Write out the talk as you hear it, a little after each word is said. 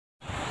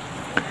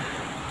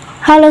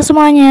Halo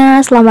semuanya,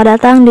 selamat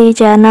datang di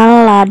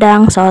channel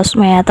Ladang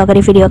Sosmed. Oke,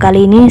 di video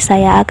kali ini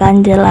saya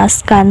akan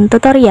jelaskan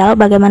tutorial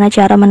bagaimana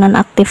cara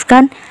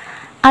menonaktifkan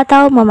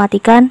atau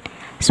mematikan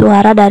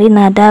suara dari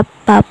nada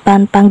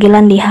papan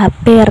panggilan di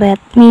HP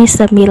Redmi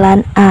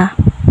 9A.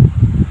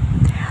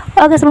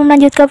 Oke, sebelum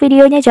lanjut ke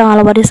videonya,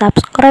 jangan lupa di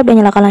subscribe dan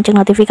nyalakan lonceng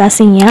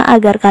notifikasinya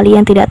agar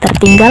kalian tidak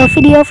tertinggal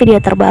video-video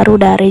terbaru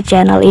dari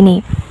channel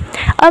ini.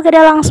 Oke,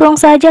 dan langsung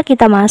saja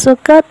kita masuk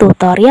ke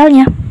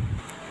tutorialnya.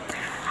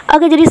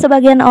 Oke, jadi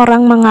sebagian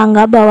orang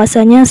menganggap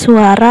bahwasanya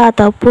suara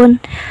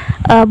ataupun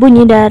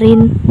bunyi dari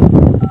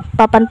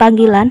papan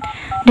panggilan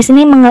di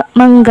sini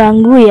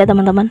mengganggu ya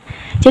teman-teman.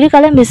 Jadi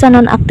kalian bisa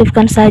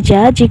nonaktifkan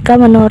saja jika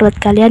menurut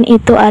kalian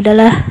itu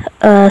adalah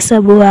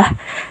sebuah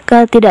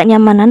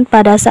ketidaknyamanan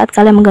pada saat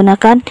kalian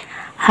menggunakan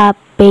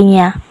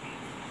HP-nya.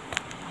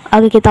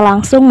 Oke, kita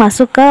langsung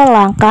masuk ke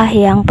langkah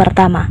yang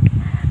pertama.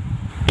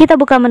 Kita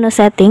buka menu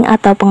setting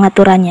atau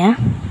pengaturannya.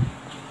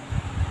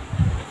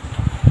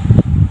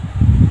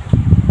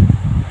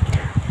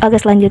 Oke,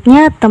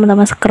 selanjutnya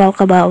teman-teman scroll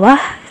ke bawah,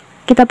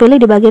 kita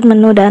pilih di bagian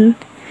menu dan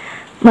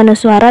menu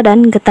suara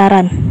dan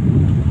getaran.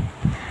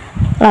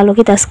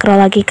 Lalu kita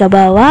scroll lagi ke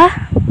bawah,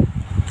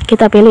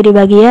 kita pilih di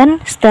bagian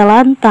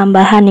setelan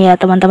tambahan ya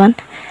teman-teman.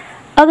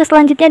 Oke,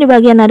 selanjutnya di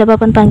bagian ada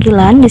papan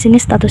panggilan, di sini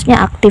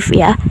statusnya aktif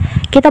ya.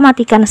 Kita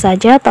matikan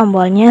saja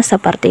tombolnya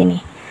seperti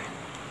ini.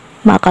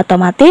 Maka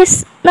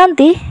otomatis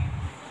nanti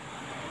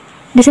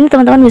di sini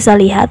teman-teman bisa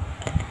lihat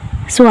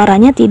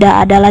suaranya tidak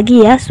ada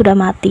lagi ya, sudah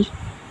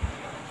mati.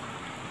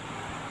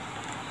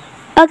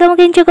 Oke,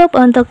 mungkin cukup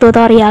untuk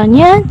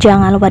tutorialnya.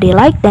 Jangan lupa di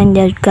like dan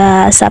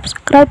juga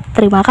subscribe.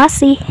 Terima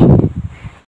kasih.